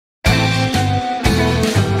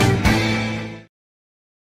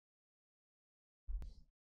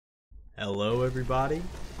Hello everybody,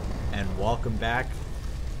 and welcome back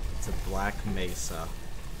to Black Mesa.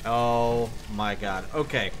 Oh my god.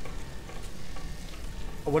 Okay.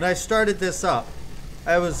 When I started this up,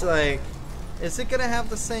 I was like, is it gonna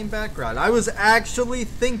have the same background? I was actually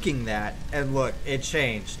thinking that, and look, it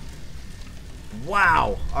changed.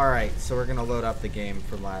 Wow! Alright, so we're gonna load up the game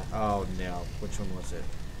from last... Oh no, which one was it?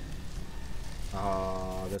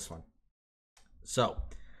 This one. So,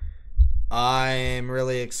 I'm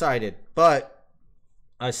really excited, but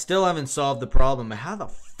I still haven't solved the problem. How the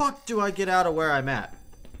fuck do I get out of where I'm at?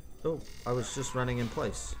 Oh, I was just running in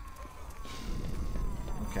place.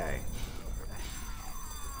 Okay.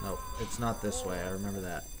 Nope, it's not this way. I remember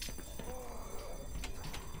that.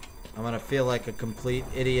 I'm gonna feel like a complete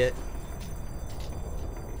idiot.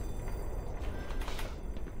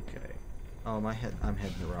 Okay. Oh, I'm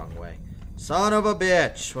heading the wrong way. Son of a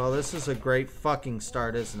bitch! Well, this is a great fucking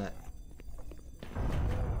start, isn't it?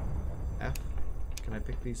 F. Can I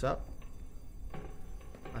pick these up?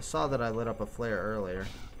 I saw that I lit up a flare earlier.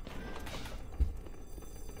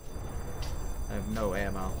 I have no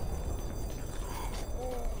ammo.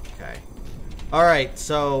 Okay. Alright,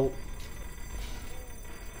 so...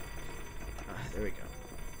 there we go.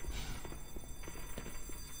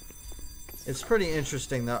 It's pretty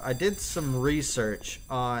interesting, though. I did some research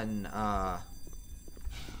on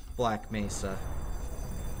Black Mesa.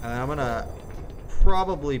 And I'm gonna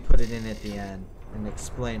probably put it in at the end and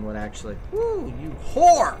explain what actually... Woo, you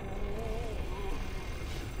whore!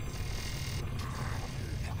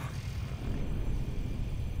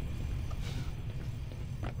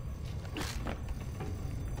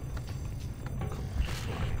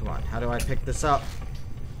 Come on, how do I pick this up?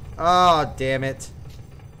 Oh, damn it.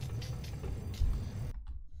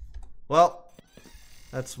 Well,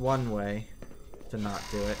 that's one way to not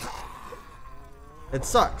do it. It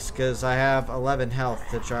sucks, because I have 11 health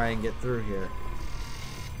to try and get through here.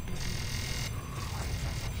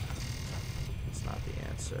 It's not the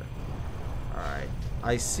answer. Alright.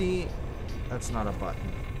 I see... That's not a button.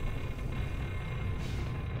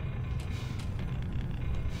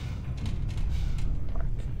 Fuck.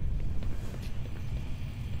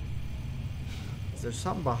 Is there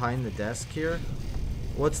something behind the desk here?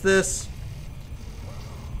 What's this?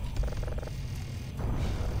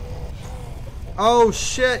 Oh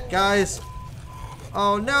shit, guys.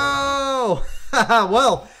 Oh no!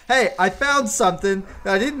 Well, hey, I found something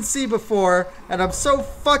that I didn't see before, and I'm so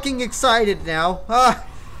fucking excited now. Ah,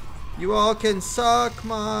 you all can suck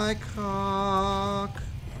my cock.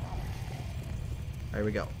 There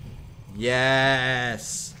we go.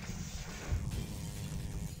 Yes!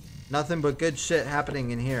 Nothing but good shit happening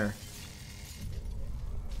in here.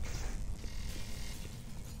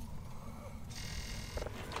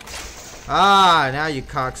 Ah, now you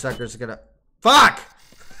cocksuckers are gonna... Fuck!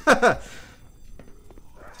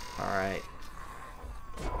 Alright.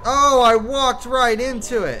 Oh, I walked right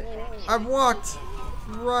into it. I walked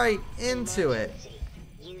right into it.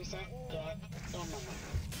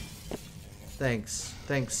 Thanks.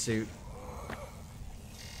 Thanks, suit.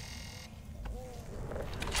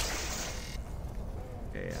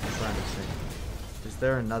 Okay, I'm trying to think. Is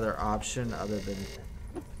there another option other than...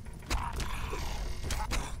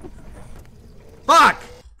 Fuck!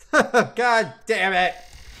 God damn it!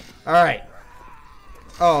 Alright.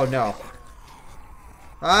 Oh no.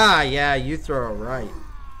 Ah, yeah, you throw it right.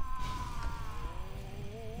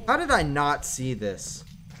 How did I not see this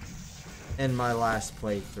in my last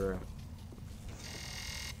playthrough?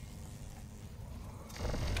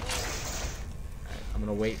 Alright, I'm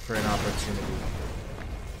gonna wait for an opportunity.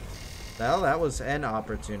 Well, that was an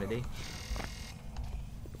opportunity.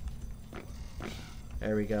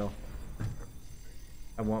 There we go.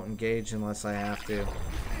 I won't engage unless I have to.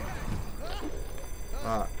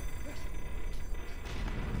 Fuck.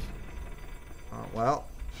 Oh, well.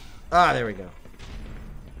 Ah, there we go.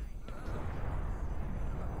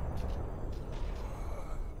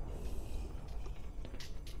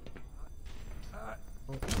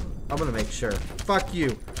 I'm gonna make sure. Fuck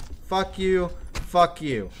you. Fuck you. Fuck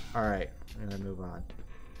you. Alright. I'm gonna move on.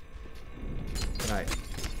 Can I?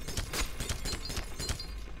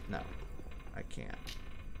 No. I can't.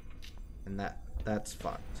 And that's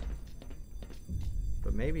fucked.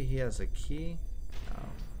 But maybe he has a key? Oh.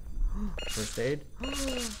 First aid?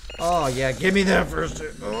 Oh yeah, give me that first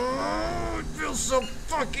aid. Oh, it feels so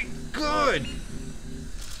fucking good.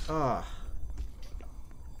 Ah.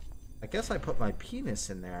 I guess I put my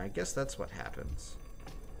penis in there. I guess that's what happens.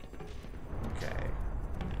 Okay.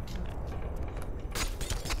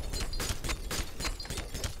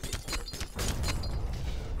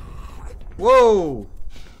 Whoa!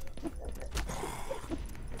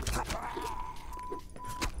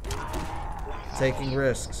 taking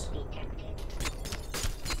risks.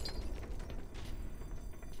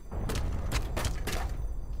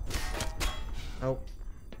 Oh.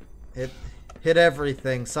 Hit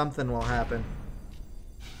everything. Something will happen.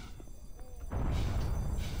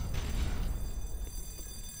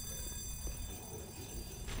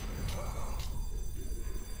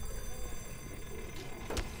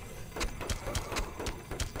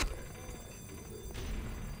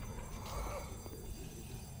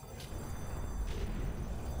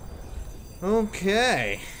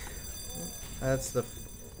 Okay. That's the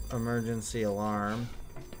emergency alarm.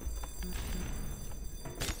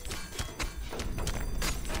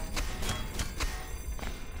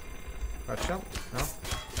 Crouch jump? No?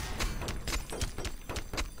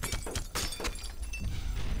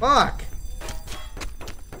 Fuck!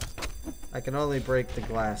 I can only break the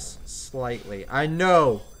glass slightly. I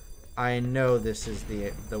know this is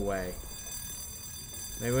the way.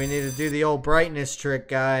 Maybe we need to do the old brightness trick,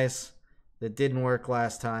 guys. That didn't work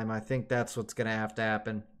last time. I think that's what's gonna have to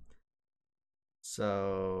happen.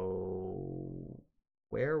 So,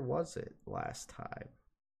 where was it last time?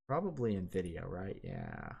 Probably in video, right?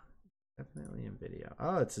 Yeah, definitely in video.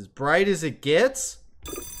 Oh, it's as bright as it gets?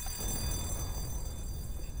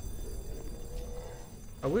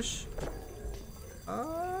 I wish...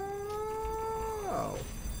 Oh.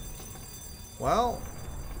 Well,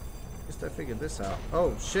 at least I figured this out.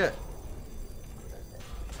 Oh, shit.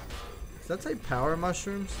 Does that say power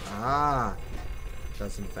mushrooms? Ah, it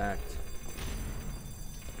does in fact.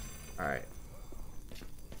 Alright.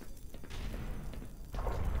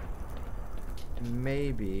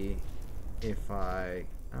 Maybe if I...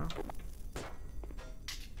 Oh.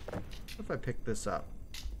 What if I pick this up?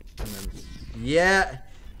 And then... Yeah!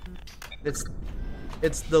 It's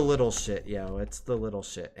the little shit, yo. It's the little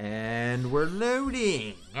shit. And we're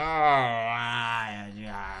loading! Oh, I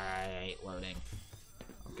hate loading.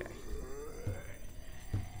 Okay.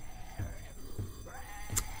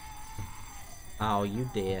 Oh, you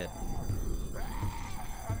dead.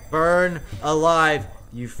 Burn alive,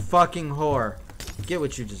 you fucking whore. Get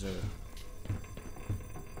what you deserve.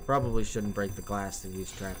 Probably shouldn't break the glass that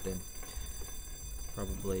he's trapped in.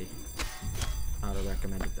 Probably not a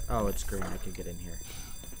recommended. Oh, it's green. I can get in here.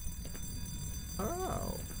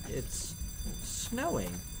 Oh, it's snowing.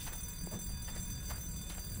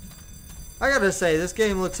 I gotta say, this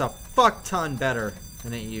game looks a fuck ton better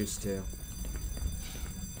than it used to.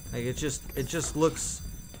 Like, it just looks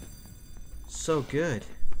so good.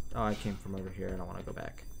 Oh, I came from over here. I don't want to go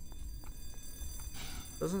back.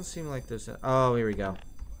 Doesn't seem like there's a... Oh, here we go.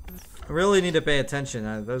 I really need to pay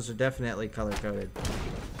attention. Those are definitely color-coded.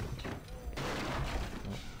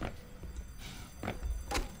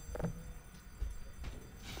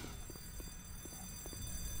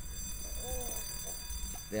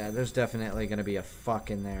 Yeah, there's definitely going to be a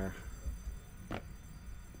fuck in there.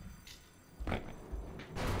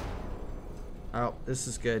 Oh, this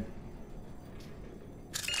is good.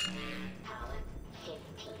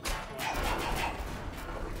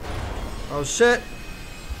 Oh, shit.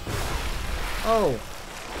 Oh.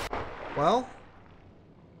 Well.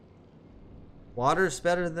 Water's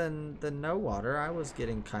better than no water. I was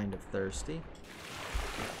getting kind of thirsty.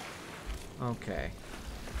 Okay.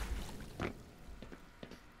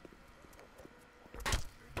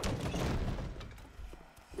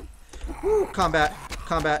 Woo, combat.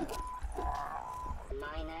 Combat.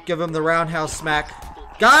 Give him the roundhouse smack.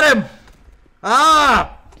 Got him!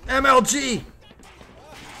 Ah! MLG!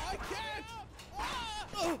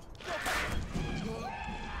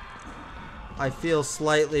 I feel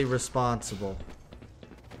slightly responsible.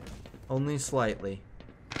 Only slightly.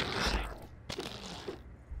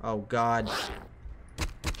 Oh, God.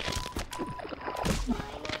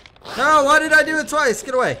 No, why did I do it twice?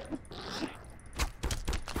 Get away.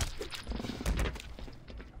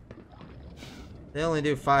 They only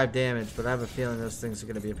do 5 damage, but I have a feeling those things are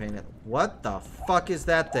going to be a pain. What the fuck is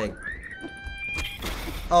that thing?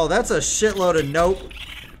 Oh, that's a shitload of nope.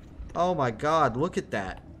 Oh my God, look at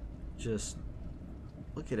that. Just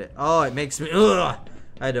look at it. Oh, it makes me... Ugh!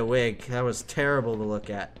 I had to wig. That was terrible to look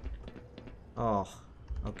at. Oh,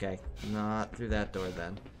 okay. Not through that door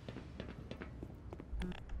then.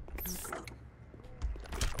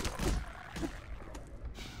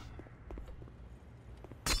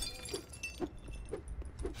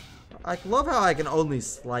 I love how I can only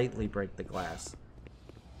slightly break the glass.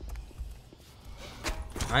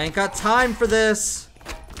 I ain't got time for this.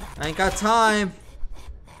 I ain't got time.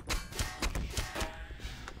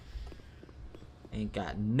 Ain't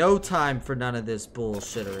got no time for none of this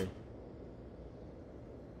bullshittery.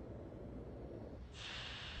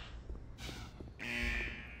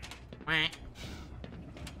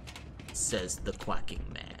 says the quacking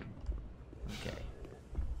man. Okay.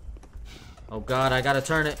 Oh god, I gotta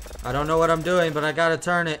turn it. I don't know what I'm doing, but I gotta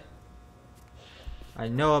turn it. I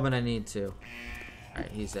know I'm gonna need to.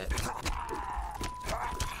 Alright, he's it.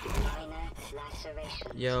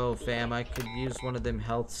 Yo, fam, I could use one of them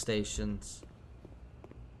health stations.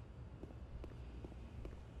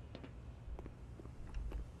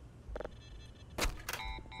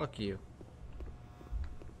 Fuck you.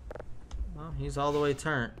 Well, he's all the way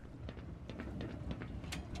turned.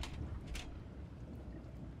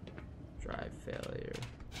 Drive failure.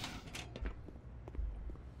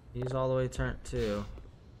 He's all the way turned too.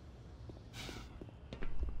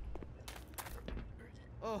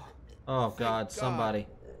 Oh god, somebody.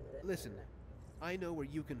 Listen, I know where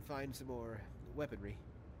you can find some more weaponry.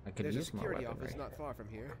 I could There's use a security more weaponry. office not far from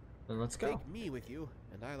here. Then let's go. Take me with you,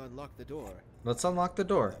 and I'll unlock the door. Let's unlock the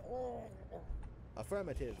door.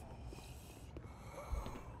 Affirmative.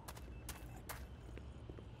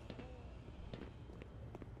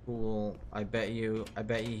 Cool. I bet you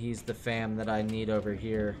he's the fam that I need over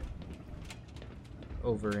here.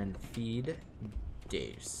 Over in Feed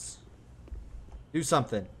Days. Do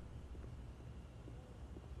something.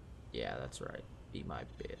 Yeah, that's right. Be my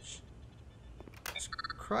bitch.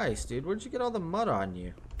 Christ, dude, where'd you get all the mud on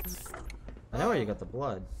you? I know where you got the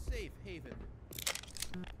blood. Safe haven.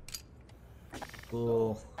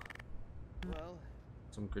 Cool. Well,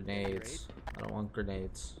 Some grenades. I don't want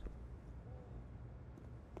grenades.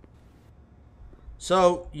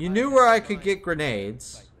 So, you knew where I could get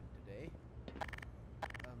grenades. today.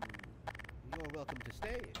 You're welcome to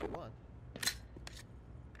stay if you want.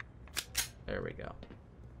 There we go.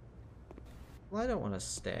 Well, I don't want to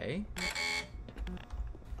stay.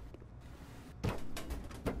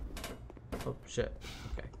 Oh, shit.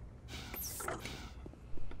 Okay.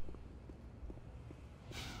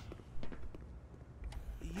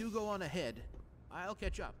 You go on ahead. I'll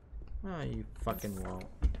catch up. Oh, you fucking won't.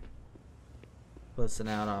 Pussing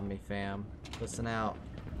out on me, fam. Pussing out.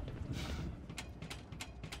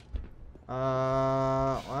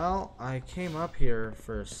 Well, I came up here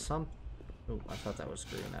for some... Oh, I thought that was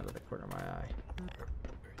green out of the corner of my eye.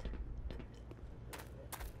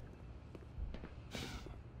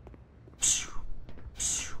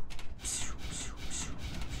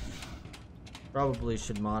 Probably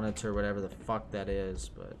should monitor whatever the fuck that is,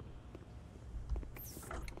 but...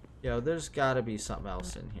 Yo, there's gotta be something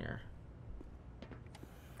else in here.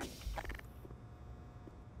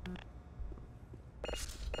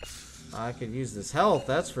 I could use this health,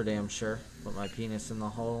 that's for damn sure. Put my penis in the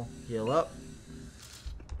hole, heal up.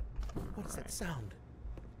 What's that sound?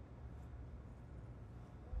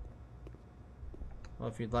 Well,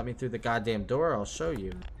 if you'd let me through the goddamn door, I'll show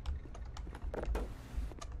you.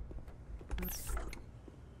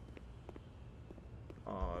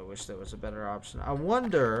 Oh, I wish there was a better option. I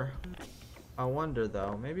wonder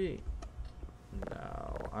though, maybe...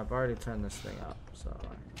 No, I've already turned this thing up, so...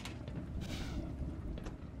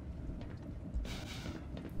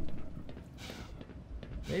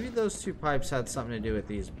 Maybe those two pipes had something to do with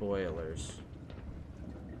these boilers.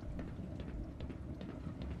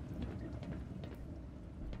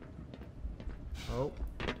 Oh.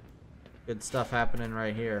 Good stuff happening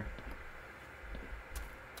right here.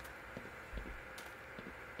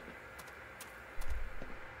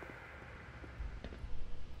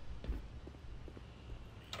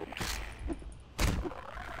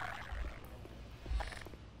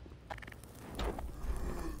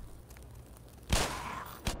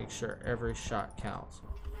 Sure, every shot counts.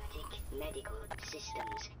 Automatic medical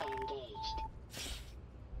systems engaged.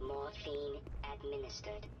 Morphine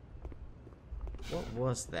administered. What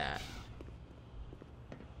was that?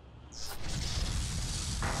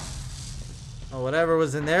 Oh, whatever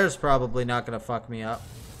was in there is probably not gonna fuck me up.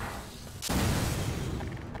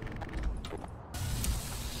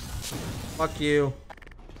 Fuck you.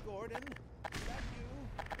 Gordon, is that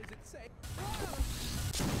you? Is it safe?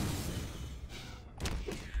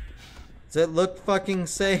 Does it look fucking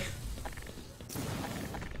safe?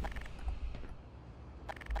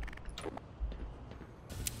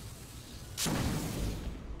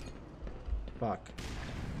 Fuck.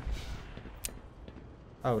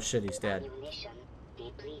 Oh shit, he's dead. Ammunition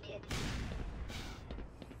depleted.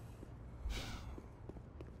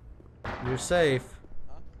 You're safe.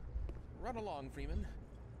 Run along, Freeman.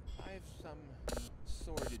 I've some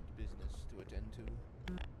sordid business to attend to.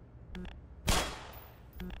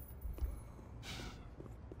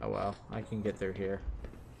 Oh well, I can get through here.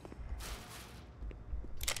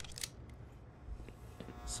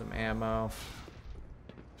 Some ammo.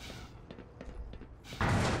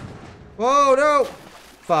 Whoa, no!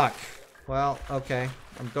 Fuck. Well, okay.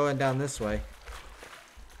 I'm going down this way.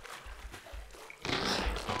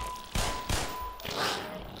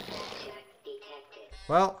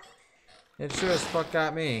 Well, it sure as fuck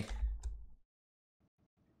got me.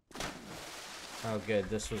 Oh good,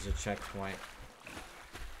 this was a checkpoint.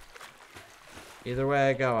 Either way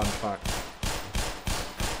I go, I'm fucked.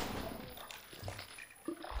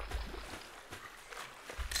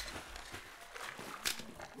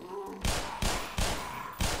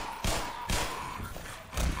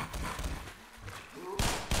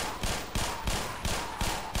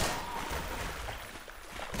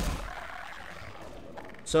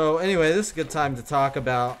 So anyway, this is a good time to talk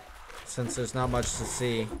about, since there's not much to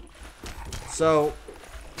see. So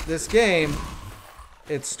this game,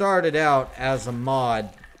 it started out as a mod,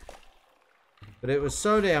 but it was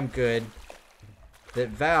so damn good that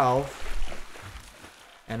Valve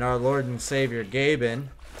and our Lord and Savior Gaben,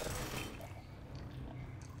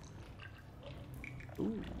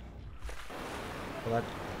 ooh, well, that,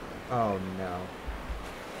 oh no.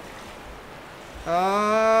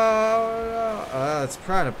 Oh no, it's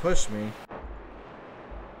trying to push me.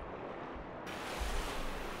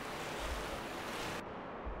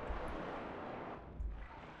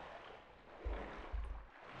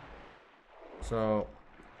 So,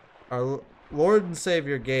 our Lord and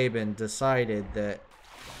Savior Gaben decided that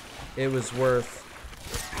it was worth,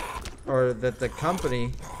 or that the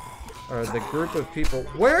company, or the group of people,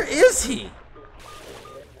 where is he?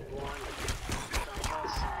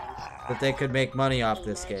 That they could make money off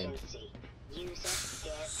this game.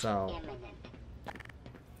 So,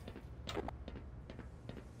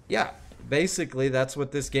 yeah, basically that's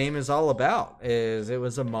what this game is all about. Is it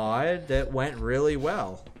was a mod that went really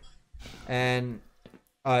well. And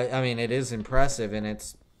I mean, it is impressive, and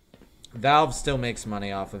it's Valve still makes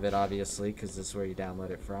money off of it, obviously, because this is where you download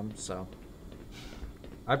it from. So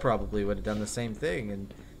I probably would have done the same thing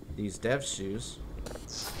in these dev shoes.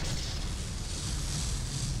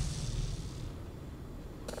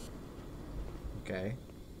 Okay.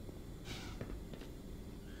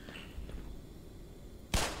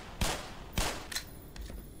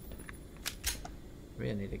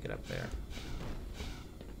 Maybe I need to get up there.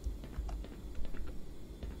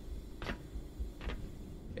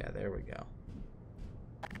 Yeah, there we go.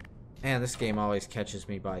 Man, this game always catches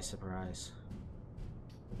me by surprise.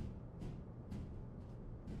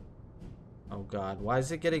 Oh god, why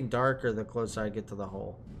is it getting darker the closer I get to the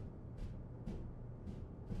hole?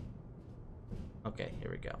 Okay, here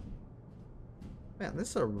we go. Man, this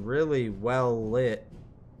is a really well lit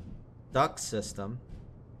duct system.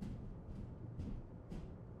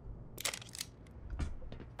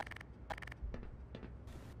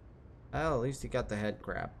 Well, at least he got the head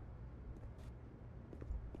crab.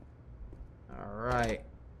 Alright.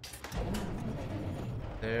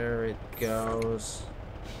 There it goes.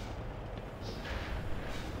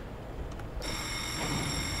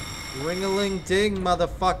 Ring-a-ling-ding,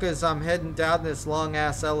 motherfuckers. I'm heading down this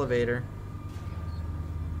long-ass elevator.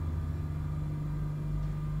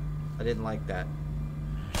 I didn't like that.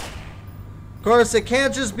 Of course, it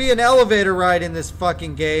can't just be an elevator ride in this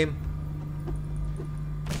fucking game.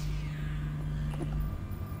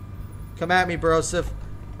 Come at me, brosif.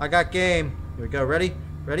 I got game. Here we go. Ready?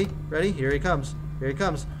 Ready? Ready? Here he comes. Here he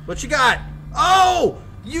comes. What you got? Oh!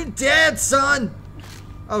 You dead, son!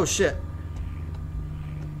 Oh, shit.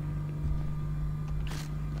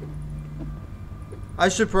 I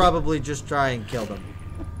should probably just try and kill them.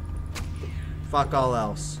 Fuck all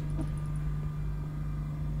else.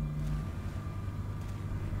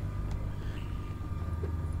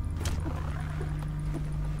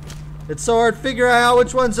 It's so hard to figure out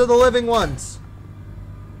which ones are the living ones.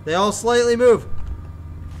 They all slightly move.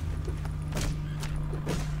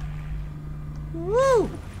 Woo!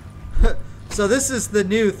 So this is the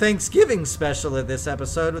new Thanksgiving special of this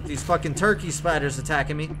episode with these fucking turkey spiders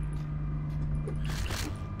attacking me.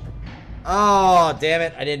 Oh, damn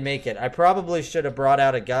it. I didn't make it. I probably should have brought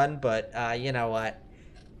out a gun, but you know what?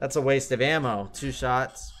 That's a waste of ammo. 2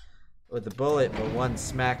 shots with the bullet, but 1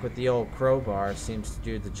 smack with the old crowbar seems to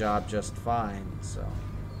do the job just fine, so.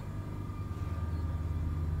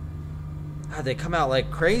 God, they come out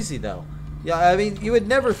like crazy, though. Yeah, I mean, you would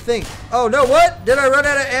never think. Oh, no, what? Did I run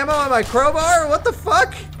out of ammo on my crowbar? What the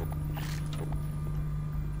fuck?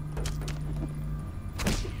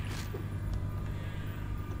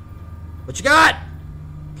 What you got?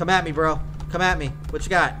 Come at me, bro. Come at me. What you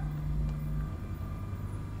got?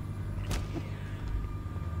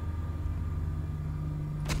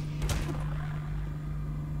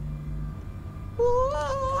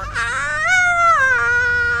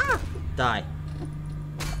 Die.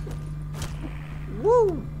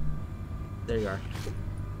 Woo! There you are.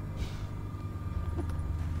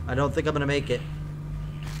 I don't think I'm gonna make it.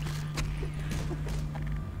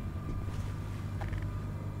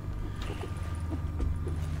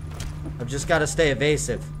 I've just got to stay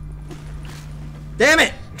evasive. Damn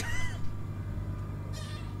it!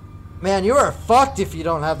 Man, you are fucked if you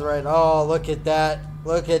don't have the right... Oh, look at that.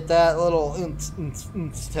 Look at that little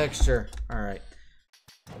texture. Alright.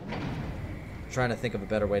 Trying to think of a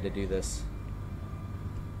better way to do this.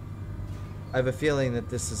 I have a feeling that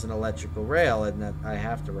this is an electrical rail and that I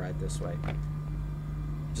have to ride this way.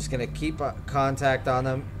 Just gonna keep contact on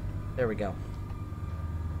them. There we go.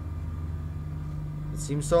 It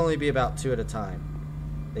seems to only be about 2 at a time.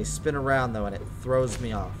 They spin around though and it throws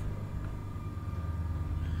me off.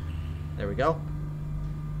 There we go.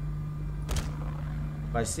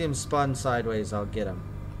 If I see him spun sideways, I'll get him.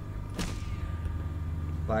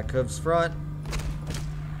 Black hooves front.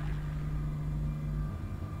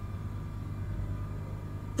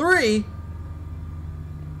 Three.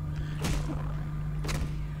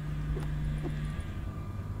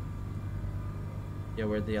 Yeah,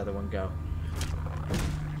 where'd the other one go?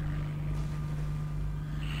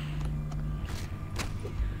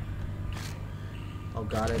 Oh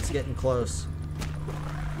god, it's getting close.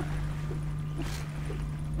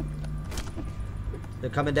 They're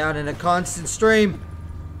coming down in a constant stream.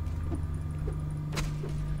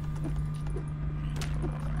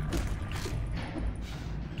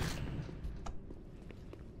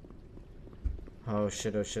 Oh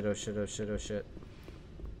shit, oh shit, oh shit, oh shit, oh shit.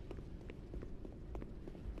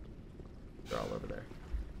 They're all over there.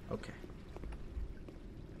 Okay.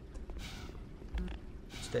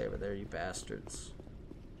 Stay over there, you bastards.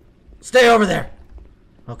 Stay over there!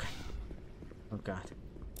 Okay. Oh god.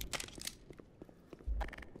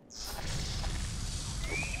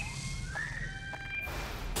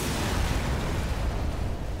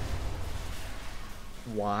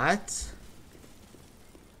 What?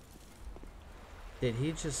 Did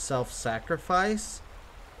he just self-sacrifice?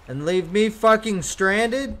 And leave me fucking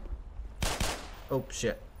stranded? Oh,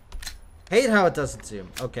 shit. Hate how it doesn't zoom.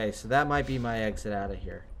 Okay, so that might be my exit out of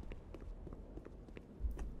here.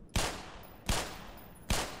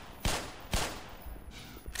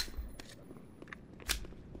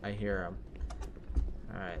 I hear him.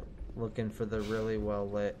 Alright, looking for the really well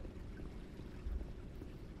lit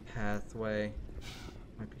pathway.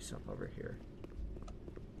 Might be something over here.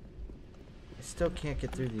 I still can't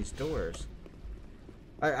get through these doors.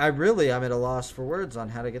 I'm at a loss for words on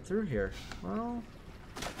how to get through here. Well,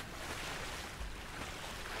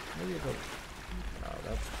 maybe it'll... Oh,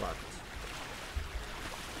 that's fucked.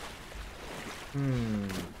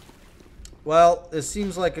 Well, this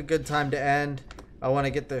seems like a good time to end. I want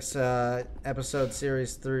to get this episode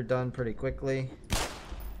series done pretty quickly.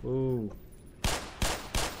 Ooh.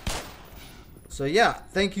 So yeah,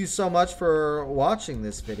 thank you so much for watching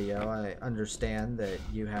this video. I understand that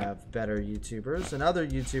you have better YouTubers and other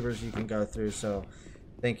YouTubers you can go through, so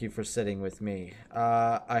thank you for sitting with me.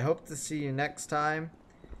 I hope to see you next time.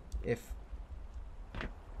 If...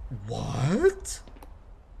 What?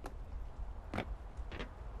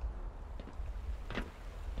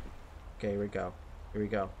 Okay, here we go. Here we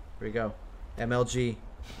go. Here we go. MLG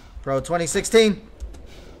Pro 2016.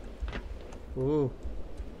 Ooh.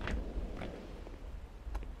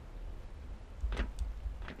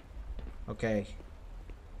 Okay.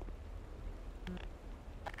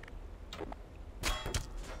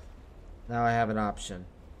 Now I have an option.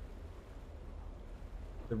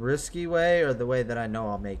 The risky way or the way that I know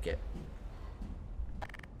I'll make it?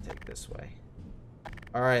 Take this way.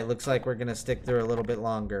 Alright, looks like we're gonna stick through a little bit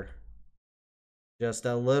longer. Just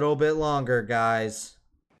a little bit longer, guys.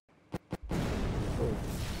 Oh.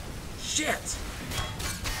 Shit!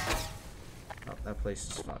 Oh, that place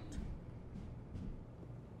is fucked.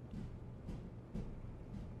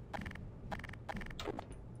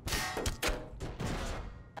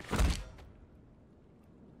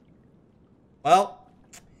 Well,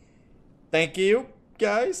 thank you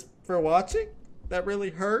guys for watching. That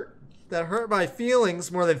really hurt. That hurt my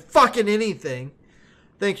feelings more than fucking anything.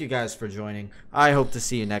 Thank you guys for joining. I hope to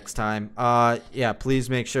see you next time. Yeah, please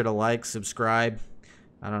make sure to like, subscribe.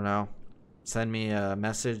 I don't know. Send me a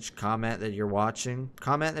message, comment that you're watching.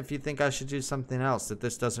 Comment if you think I should do something else, that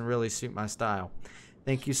this doesn't really suit my style.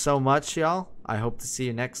 Thank you so much, y'all. I hope to see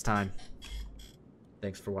you next time.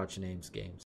 Thanks for watching Ames Games.